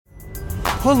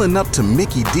Pulling up to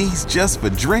Mickey D's just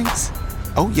for drinks?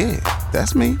 Oh yeah,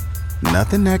 that's me.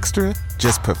 Nothing extra,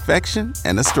 just perfection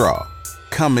and a straw.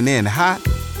 Coming in hot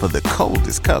for the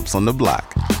coldest cups on the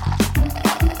block.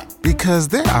 Because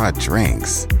there are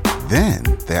drinks. Then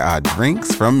there are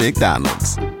drinks from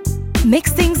McDonald's.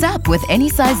 Mix things up with any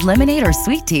size lemonade or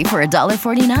sweet tea for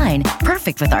 $1.49.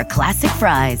 Perfect with our classic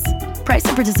fries. Price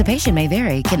and participation may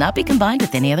vary. Cannot be combined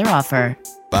with any other offer.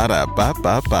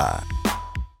 Ba-da-ba-ba-ba.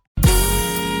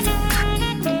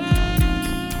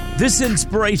 This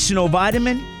inspirational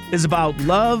vitamin is about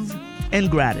love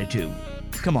and gratitude.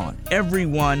 Come on,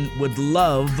 everyone would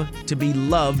love to be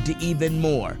loved even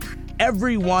more.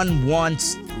 Everyone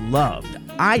wants loved.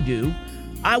 I do.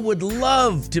 I would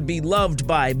love to be loved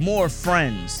by more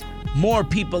friends, more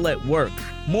people at work,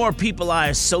 more people I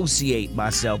associate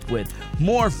myself with,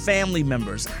 more family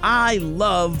members. I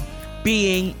love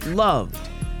being loved.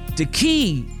 The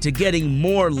key to getting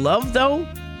more love, though,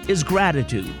 is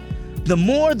gratitude. The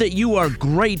more that you are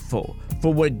grateful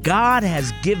for what God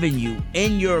has given you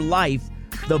in your life,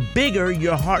 the bigger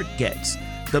your heart gets.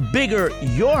 The bigger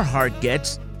your heart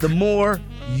gets, the more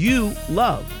you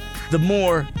love. The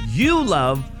more you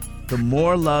love, the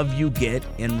more love you get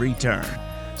in return.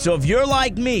 So if you're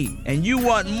like me and you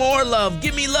want more love,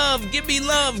 give me love, give me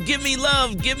love, give me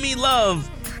love, give me love,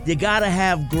 you gotta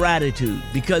have gratitude,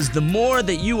 because the more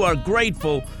that you are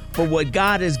grateful for what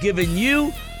God has given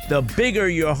you, the bigger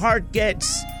your heart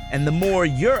gets, and the more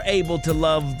you're able to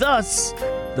love, thus,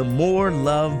 the more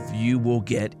love you will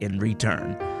get in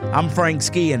return. I'm Frank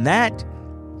Ski, and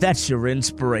that's your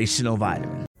inspirational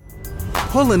vitamin.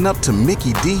 Pulling up to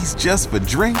Mickey D's just for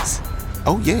drinks?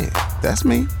 Oh yeah, that's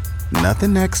me.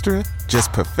 Nothing extra,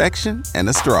 just perfection and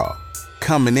a straw.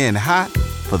 Coming in hot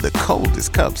for the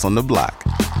coldest cups on the block.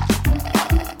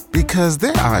 Because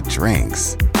there are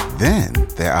drinks. Then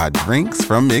there are drinks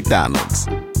from McDonald's.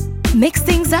 Mix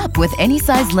things up with any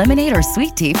size lemonade or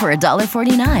sweet tea for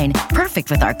 $1.49.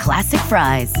 Perfect with our classic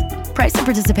fries. Price and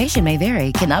participation may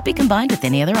vary. Cannot be combined with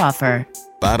any other offer.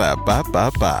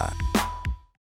 Ba-da-ba-ba-ba.